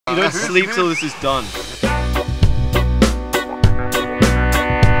You don't sleep till this is done.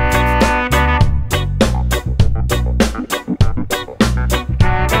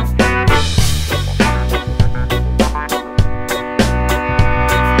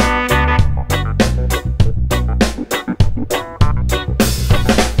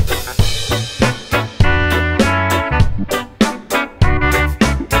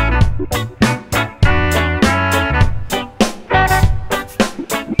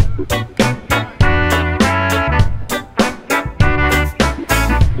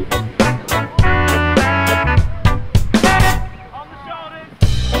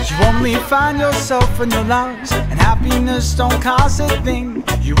 only find yourself in your lives, and happiness don't cost a thing.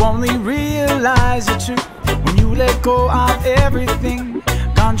 You only realize the truth when you let go of everything.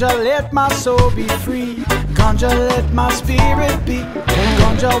 Ganja, let my soul be free. Ganja, let my spirit be.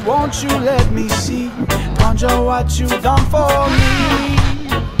 Ganja, won't you let me see? Ganja, what you done for me.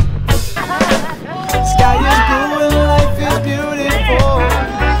 Sky is blue and life is beautiful.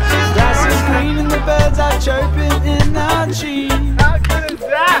 Grass is green and the birds are chirping in the trees. How good is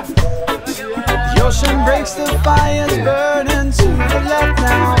that? The ocean breaks, the fires burning to the left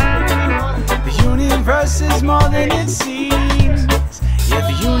now. The universe is more than it seems. Yeah,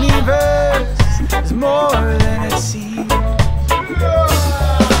 the universe is more than it seems.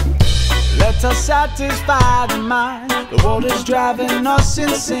 Let us satisfy the mind. The world is driving us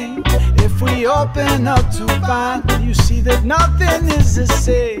insane. If we open up to find, you see that nothing is the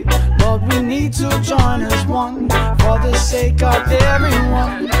same. Lord, we need to join as one for the sake of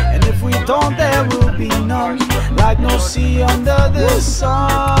everyone. And if we don't, there will be none, like no sea under the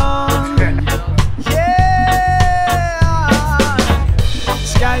sun. Yeah, the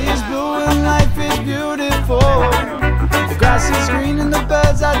sky is blue and life is beautiful. The grass is green and the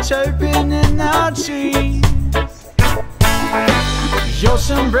birds are chirping in our trees. The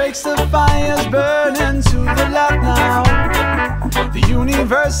ocean breaks, the fires burning to the left now. The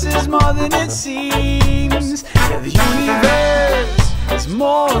universe is more than it seems. Yeah, the universe is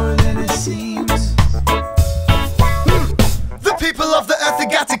more than it seems. The people of the earth, they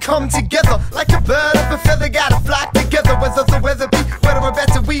got to come together. Like a bird of a feather, gotta flock together. Whether the weather be better or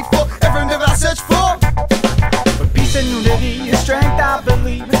better, we for everyone that I search for. For peace and unity and strength, I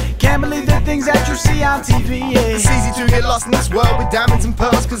believe. Can't believe the things that you see on TV, yeah. It's easy to get lost in this world with diamonds and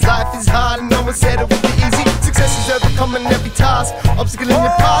pearls, cause life is hard and no one said it would be easy. Success is overcoming every task, obstacle in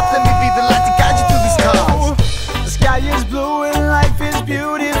your path. Let me be the light to guide you through these cars. The sky is blue and life is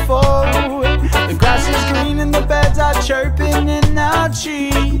beautiful. The grass is green and the birds are chirping in our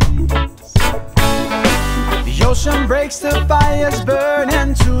trees. The ocean breaks, the fires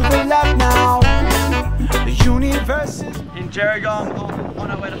burning to the left now. The universe is In Jerrigon,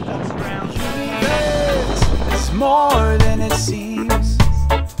 on our way to Fox Ground. it's more than it seems.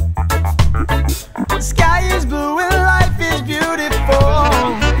 The sky is blue and life is beautiful.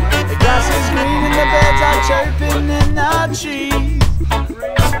 The grass is green and the birds are chirping in our trees.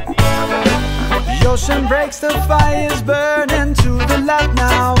 The ocean breaks, the fires burning to the left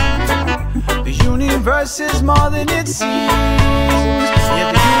now. The universe is more than it seems.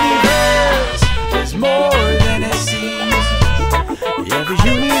 Yeah, the universe is more than it seems. Yeah, the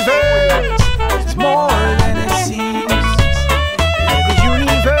universe is more than it seems. Yeah, the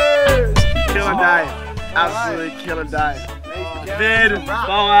universe. Killer day. Absolutely killer day. Vid,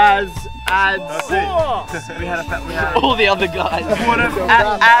 Boaz, Ads. We had All the other guys.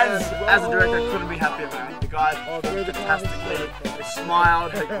 as a director, I couldn't be happier, man. The guys did fantastically. They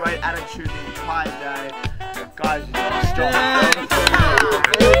smiled, had a great attitude the entire day. Guys, you did a strong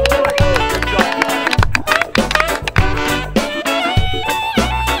job.